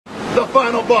the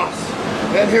final boss.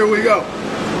 And here we go.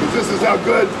 Because this is how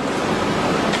good.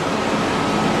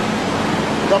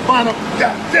 The final.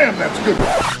 God damn, that's good.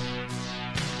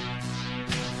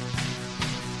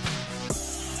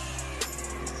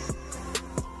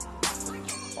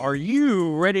 Are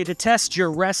you ready to test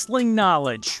your wrestling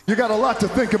knowledge? You got a lot to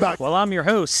think about. Well, I'm your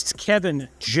host, Kevin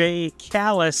J.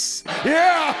 Callis.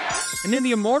 Yeah! And in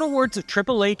the immortal words of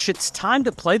Triple H, it's time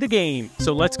to play the game.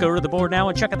 So let's go to the board now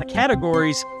and check out the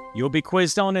categories you'll be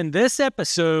quizzed on in this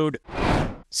episode.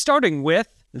 Starting with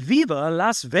Viva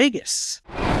Las Vegas.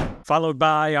 Followed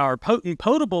by our Potent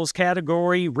Potables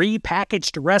category,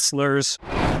 Repackaged Wrestlers.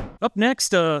 Up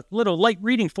next, a little light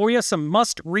reading for you, some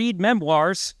must-read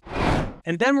memoirs.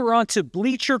 And then we're on to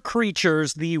Bleacher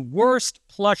Creatures, the worst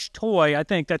plush toy I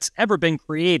think that's ever been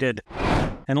created.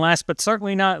 And last but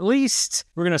certainly not least,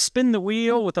 we're going to spin the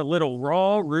wheel with a little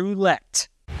Raw Roulette.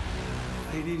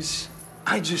 Ladies,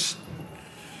 I just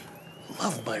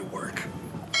love my work.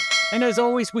 And as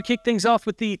always, we kick things off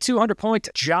with the 200-point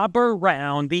Jobber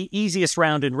round, the easiest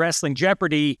round in Wrestling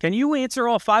Jeopardy. Can you answer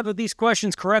all 5 of these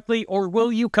questions correctly, or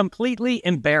will you completely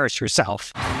embarrass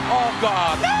yourself? Oh,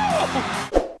 God,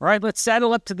 no! All right, let's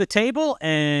saddle up to the table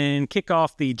and kick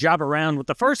off the Jobber round with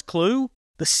the first clue.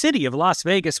 The city of Las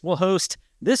Vegas will host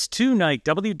this 2-night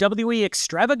WWE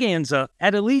extravaganza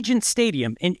at Allegiant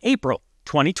Stadium in April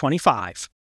 2025.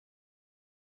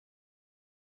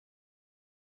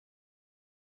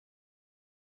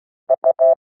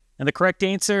 And the correct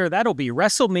answer, that'll be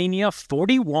WrestleMania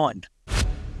 41.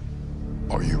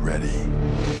 Are you ready?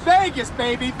 Vegas,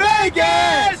 baby,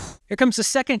 Vegas! Here comes the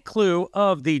second clue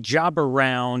of the Jobber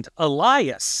round.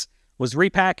 Elias was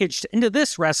repackaged into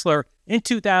this wrestler in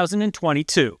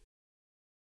 2022.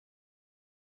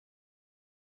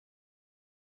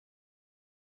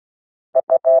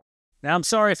 Now, I'm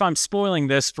sorry if I'm spoiling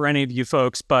this for any of you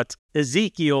folks, but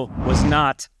Ezekiel was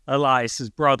not Elias's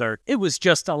brother. It was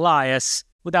just Elias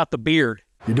without the beard.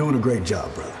 You're doing a great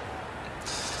job, brother.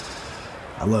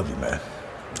 I love you, man.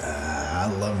 I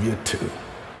love you too.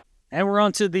 And we're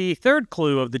on to the third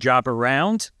clue of the Jobber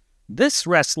round. This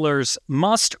wrestler's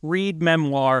must-read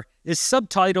memoir is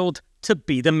subtitled To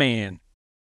Be the Man.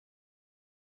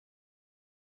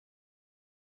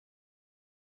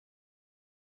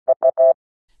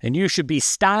 And you should be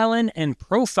styling and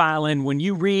profiling when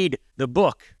you read the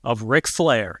book of Ric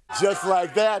Flair. Just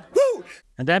like that. Woo!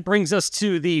 And that brings us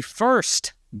to the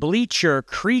first Bleacher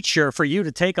Creature for you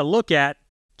to take a look at.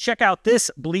 Check out this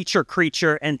Bleacher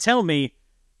Creature and tell me,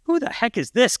 who the heck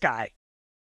is this guy?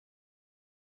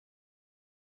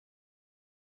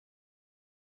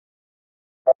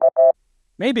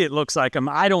 Maybe it looks like him.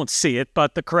 I don't see it,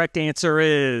 but the correct answer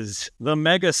is the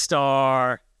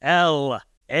megastar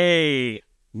L.A.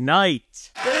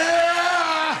 Knight.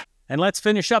 Yeah! And let's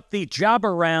finish up the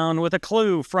Jobber round with a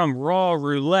clue from Raw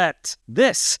Roulette.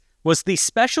 This was the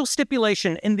special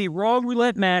stipulation in the Raw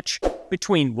Roulette match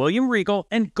between William Regal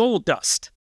and Goldust.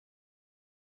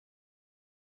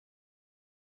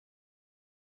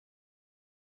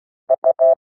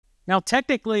 Now,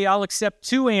 technically, I'll accept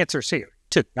 2 answers here.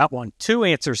 2, not 1, 2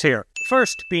 answers here. The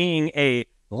first being a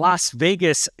Las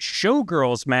Vegas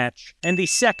Showgirls match, and the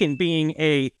second being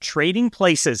a Trading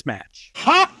Places match.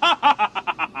 All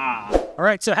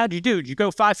right, so how'd you do? Did you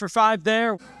go 5 for 5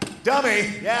 there?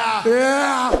 Dummy! Yeah!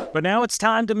 Yeah! But now it's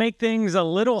time to make things a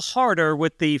little harder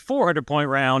with the 400-point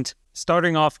round,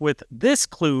 starting off with this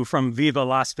clue from Viva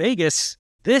Las Vegas.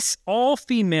 This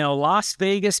all-female Las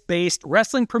Vegas-based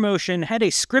wrestling promotion had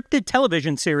a scripted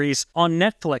television series on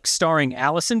Netflix starring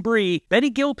Allison Brie,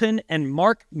 Betty Gilpin, and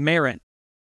Mark Maron.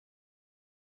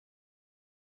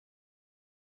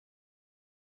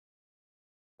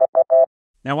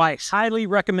 Now, I highly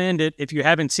recommend it if you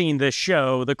haven't seen this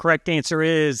show. The correct answer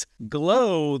is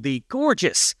Glow, the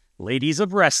gorgeous ladies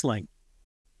of wrestling.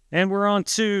 And we're on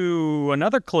to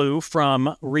another clue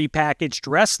from Repackaged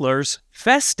Wrestlers.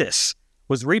 Festus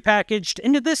was repackaged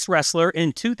into this wrestler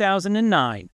in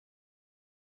 2009.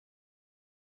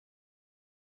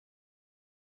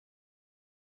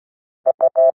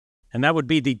 And that would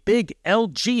be the big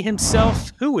LG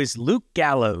himself, who is Luke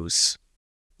Gallows.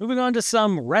 Moving on to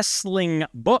some wrestling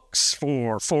books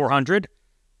for 400.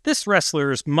 This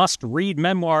wrestler's must-read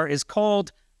memoir is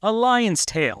called A Lion's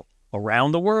Tale,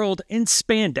 Around the World in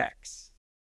Spandex.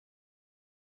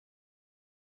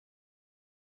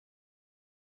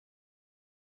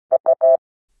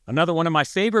 Another one of my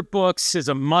favorite books is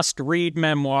a must-read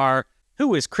memoir,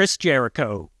 Who is Chris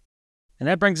Jericho? And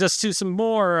that brings us to some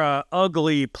more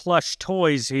ugly plush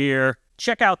toys here.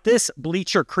 Check out this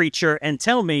Bleacher Creature and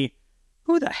tell me,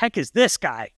 who the heck is this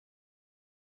guy?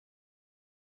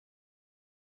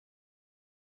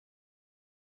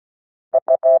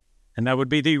 And that would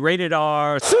be the rated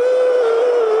R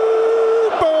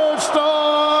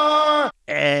Superstar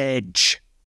Edge.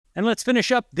 And let's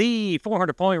finish up the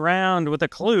 400-point round with a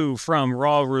clue from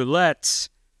Raw Roulette.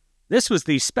 This was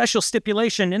the special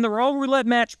stipulation in the Raw Roulette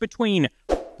match between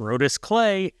Brodus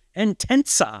Clay and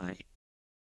Tensai.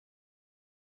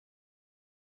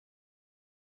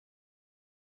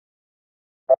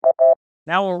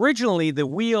 Now, originally, the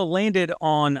wheel landed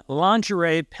on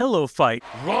lingerie pillow fight.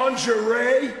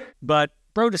 Lingerie? But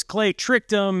Brodus Clay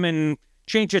tricked him and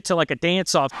changed it to like a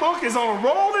dance-off. Book is on a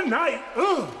roll tonight.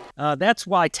 Ugh. That's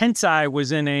why Tensai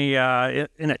was in a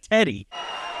teddy.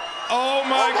 Oh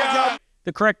my God.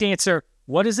 The correct answer,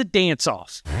 what is a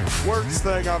dance-off? Worst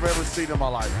thing I've ever seen in my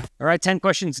life. All right, 10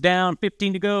 questions down,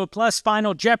 15 to go, plus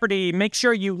Final Jeopardy. Make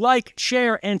sure you like,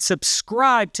 share, and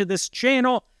subscribe to this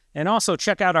channel. And also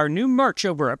check out our new merch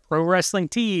over at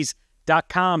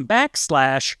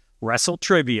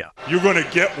ProWrestlingTees.com/WrestleTrivia. You're going to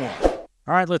get one.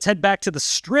 All right, let's head back to the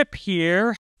strip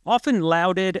here. Often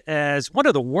lauded as one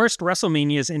of the worst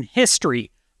WrestleManias in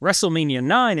history, WrestleMania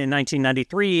 9 in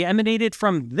 1993 emanated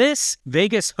from this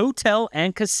Vegas hotel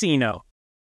and casino.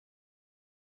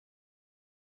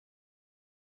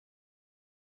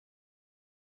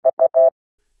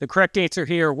 The correct answer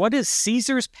here, what is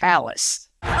Caesar's Palace?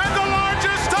 And the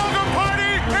largest toga party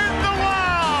in the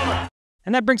world!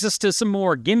 And that brings us to some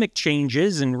more gimmick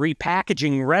changes and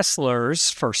repackaging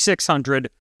wrestlers. For 600,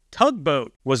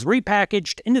 Tugboat was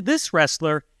repackaged into this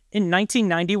wrestler in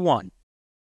 1991.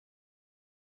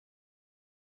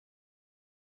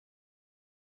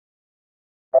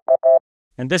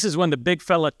 And this is when the big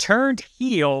fella turned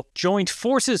heel, joined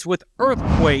forces with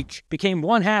Earthquake, became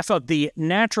one half of the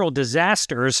Natural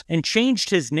Disasters, and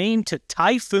changed his name to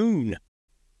Typhoon.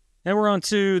 Now we're on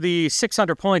to the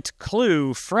 600-point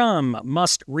clue from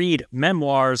Must Read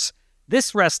Memoirs.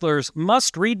 This wrestler's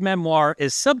must-read memoir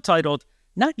is subtitled,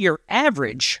 Not Your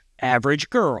Average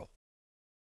Girl.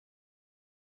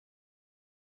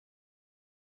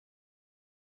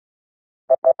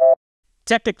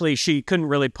 Technically, she couldn't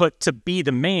really put to be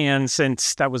the man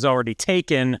since that was already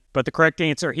taken, but the correct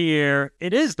answer here,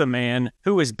 it is the man,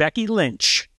 who is Becky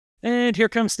Lynch. And here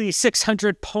comes the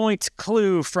 600-point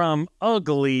clue from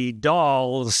Ugly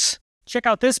Dolls. Check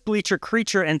out this Bleacher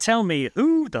Creature and tell me,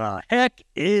 who the heck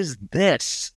is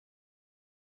this?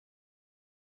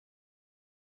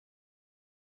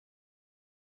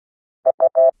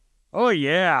 Oh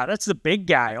yeah, that's the big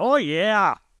guy. Oh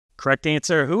yeah. Correct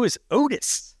answer, who is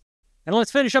Otis? And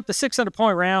let's finish up the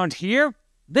 600-point round here.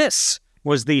 This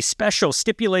was the special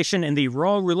stipulation in the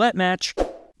Raw Roulette match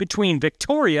between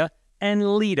Victoria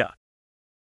and Lita.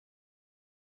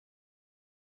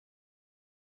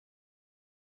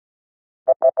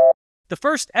 The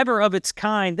first ever of its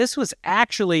kind, this was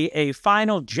actually a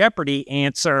Final Jeopardy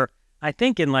answer, I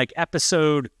think in like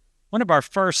one of our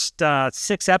first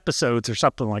 6 episodes or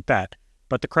something like that.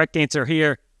 But the correct answer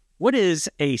here, what is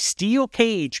a steel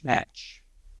cage match?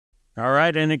 All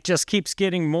right, and it just keeps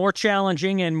getting more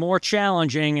challenging and more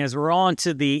challenging as we're on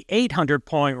to the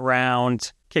 800-point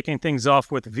round, kicking things off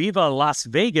with Viva Las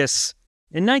Vegas.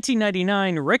 In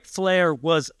 1999, Ric Flair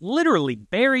was literally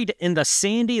buried in the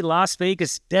sandy Las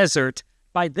Vegas desert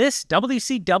by this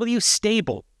WCW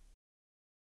stable.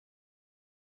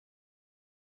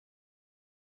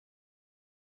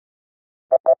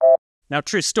 Now,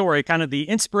 true story, kind of the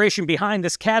inspiration behind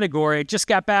this category, I just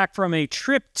got back from a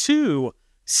trip to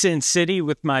Sin City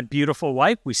with my beautiful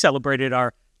wife. We celebrated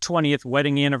our 20th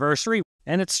wedding anniversary.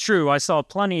 And it's true, I saw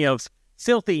plenty of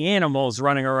filthy animals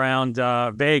running around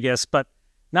Vegas, but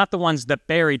not the ones that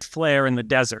buried Flair in the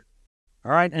desert.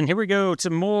 All right, and here we go to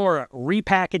more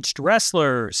repackaged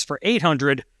wrestlers. For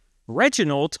 800,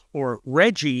 Reginald, or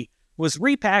Reggie, was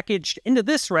repackaged into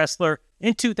this wrestler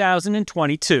in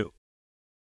 2022.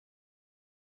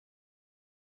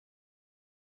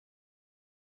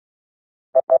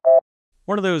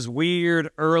 One of those weird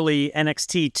early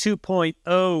NXT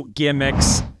 2.0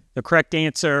 gimmicks. The correct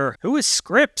answer, who is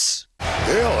Scripps?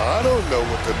 Hell, I don't know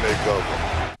what to make of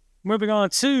them. Moving on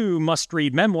to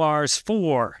must-read memoirs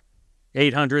for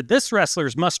 800. This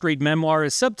wrestler's must-read memoir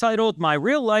is subtitled, My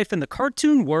Real Life in the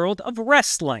Cartoon World of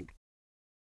Wrestling.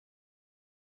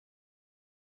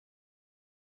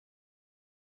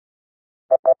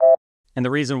 And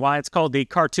the reason why it's called the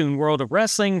Cartoon World of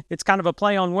Wrestling, it's kind of a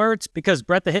play on words because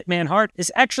Bret the Hitman Hart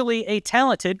is actually a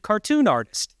talented cartoon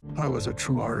artist. I was a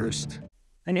true artist.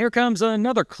 And here comes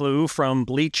another clue from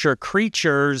Bleacher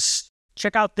Creatures.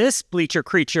 Check out this Bleacher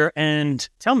Creature and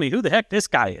tell me who the heck this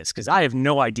guy is, because I have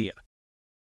no idea.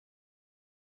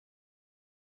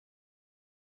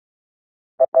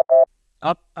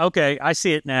 Okay, I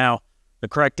see it now. The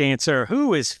correct answer,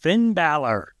 who is Finn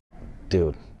Balor?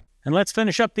 Dude. And let's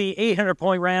finish up the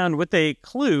 800-point round with a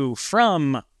clue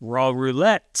from Raw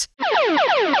Roulette.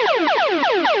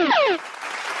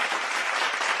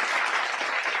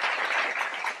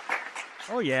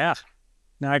 Oh, yeah.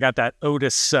 Now I got that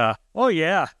Otis, oh,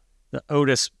 yeah, the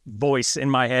Otis voice in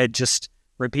my head, just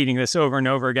repeating this over and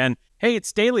over again. Hey,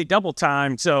 it's daily double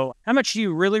time, so how much do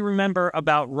you really remember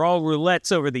about Raw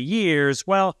Roulettes over the years?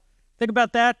 Well, think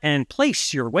about that and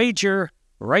place your wager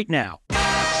right now.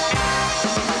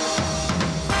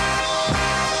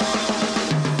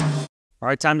 All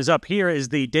right, time is up. Here is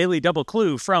the Daily Double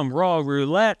Clue from Raw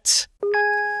Roulette.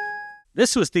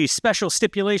 This was the special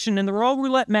stipulation in the Raw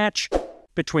Roulette match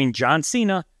between John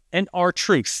Cena and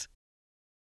R-Truth.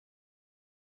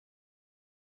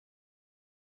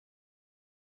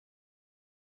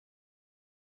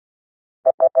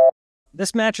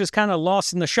 This match is kind of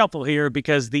lost in the shuffle here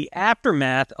because the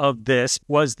aftermath of this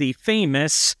was the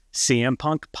famous CM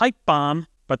Punk pipe bomb.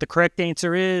 But the correct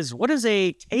answer is, what is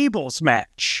a tables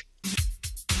match?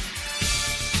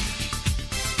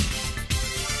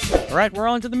 All right, we're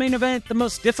on to the main event, the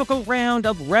most difficult round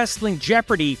of Wrestling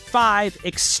Jeopardy! 5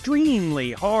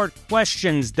 extremely hard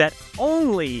questions that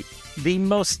only the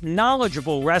most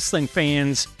knowledgeable wrestling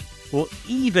fans will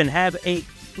even have a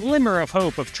glimmer of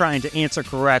hope of trying to answer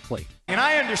correctly. And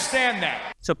I understand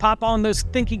that. So pop on those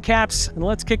thinking caps and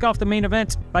let's kick off the main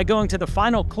event by going to the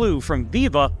final clue from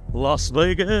Viva Las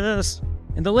Vegas.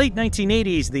 In the late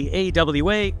 1980s, the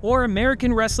AWA, or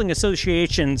American Wrestling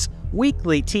Association's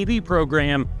weekly TV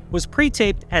program, was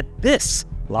pre-taped at this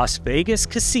Las Vegas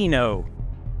casino.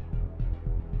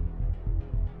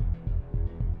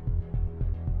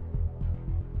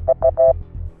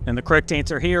 And the correct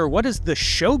answer here, what is the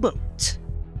Showboat?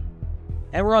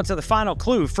 And we're on to the final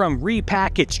clue from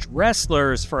Repackaged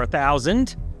Wrestlers for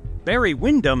 1,000. Barry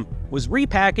Windham was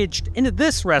repackaged into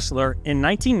this wrestler in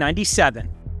 1997.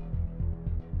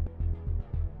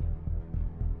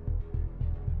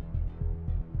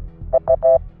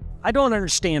 I don't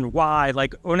understand why,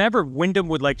 like, whenever Windham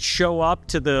would, like, show up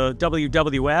to the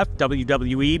WWF,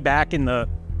 WWE back in the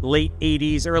late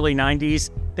 80s, early 90s,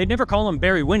 they'd never call him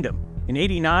Barry Windham. In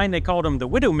 89, they called him the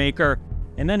Widowmaker,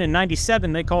 and then in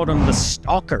 97, they called him the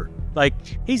Stalker. Like,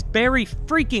 he's Barry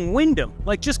freaking Windham.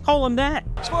 Like, just call him that.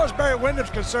 As far as Barry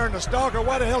Windham's concerned, the Stalker,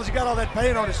 why the hell has he got all that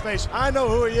paint on his face? I know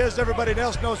who he is, everybody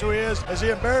else knows who he is. Is he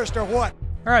embarrassed or what?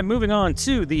 All right, moving on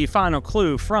to the final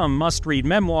clue from Must Read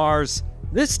Memoirs.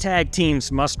 This tag team's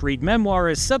must-read memoir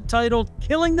is subtitled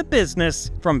Killing the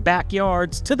Business from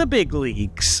Backyards to the Big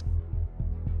Leagues.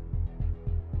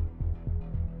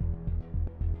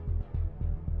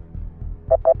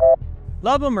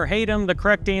 Love 'em or hate 'em, the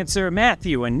correct answer,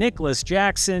 Matthew and Nicholas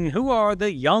Jackson, who are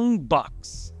the Young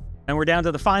Bucks. And we're down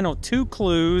to the final 2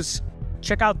 clues.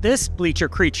 Check out this Bleacher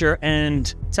Creature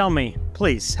and tell me,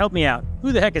 please, help me out.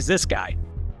 Who the heck is this guy?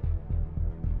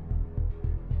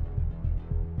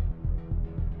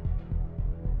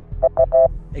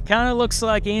 It kind of looks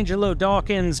like Angelo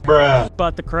Dawkins,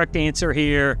 but the correct answer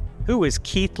here, who is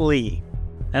Keith Lee?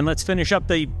 And let's finish up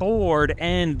the board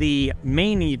and the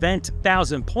main event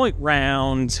 1,000-point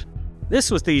round. This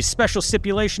was the special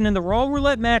stipulation in the Raw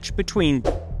Roulette match between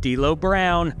D'Lo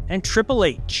Brown and Triple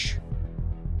H.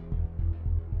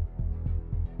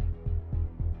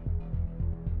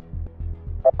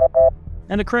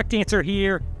 And the correct answer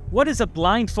here, what is a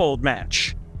blindfold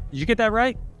match? Did you get that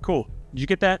right? Cool. Did you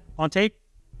get that on tape?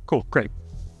 Cool, great.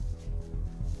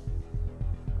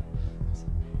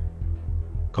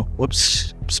 Cool,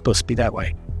 whoops, supposed to be that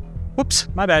way. Whoops,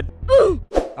 my bad. All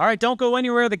right, don't go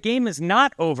anywhere. The game is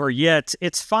not over yet.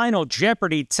 It's Final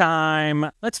Jeopardy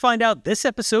time. Let's find out this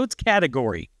episode's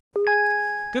category.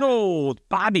 Good old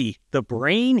Bobby the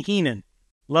Brain Heenan.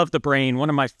 Love the Brain, one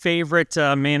of my favorite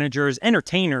managers,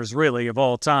 entertainers really, of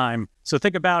all time. So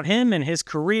think about him and his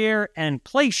career and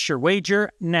place your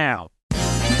wager now.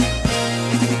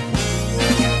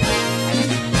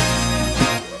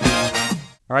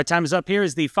 All right, time is up. Here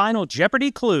is the final Jeopardy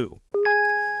clue.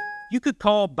 You could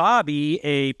call Bobby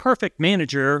a perfect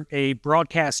manager, a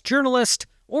broadcast journalist,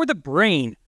 or the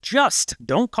Brain. Just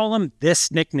don't call him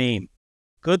this nickname.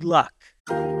 Good luck.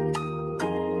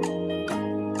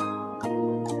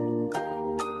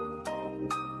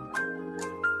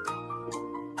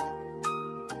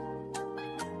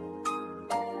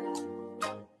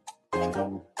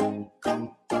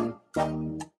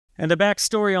 And the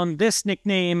backstory on this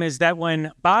nickname is that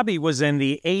when Bobby was in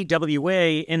the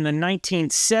AWA in the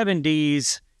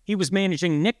 1970s, he was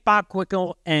managing Nick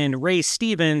Bockwinkel and Ray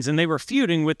Stevens, and they were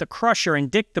feuding with the Crusher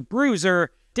and Dick the Bruiser,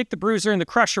 Dick the Bruiser and the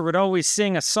Crusher would always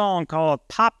sing a song called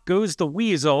Pop Goes the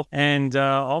Weasel, and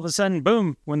all of a sudden,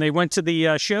 boom, when they went to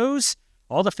the shows,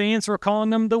 all the fans were calling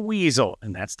them the Weasel,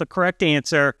 and that's the correct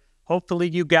answer. Hopefully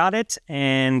you got it,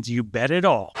 and you bet it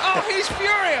all. Oh, he's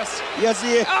furious. Yes,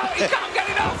 he is. Oh, he can't get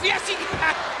it off. Yes, he can.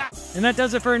 And that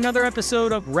does it for another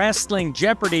episode of Wrestling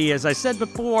Jeopardy. As I said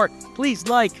before, please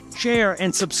like, share,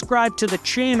 and subscribe to the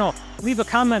channel. Leave a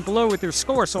comment below with your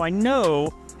score so I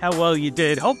know how well you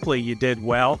did. Hopefully you did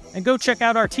well. And go check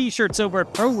out our t-shirts over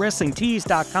at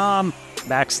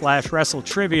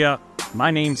ProWrestlingTees.com/WrestleTrivia.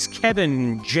 My name's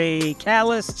Kevin J.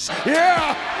 Callis.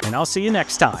 Yeah! And I'll see you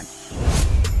next time.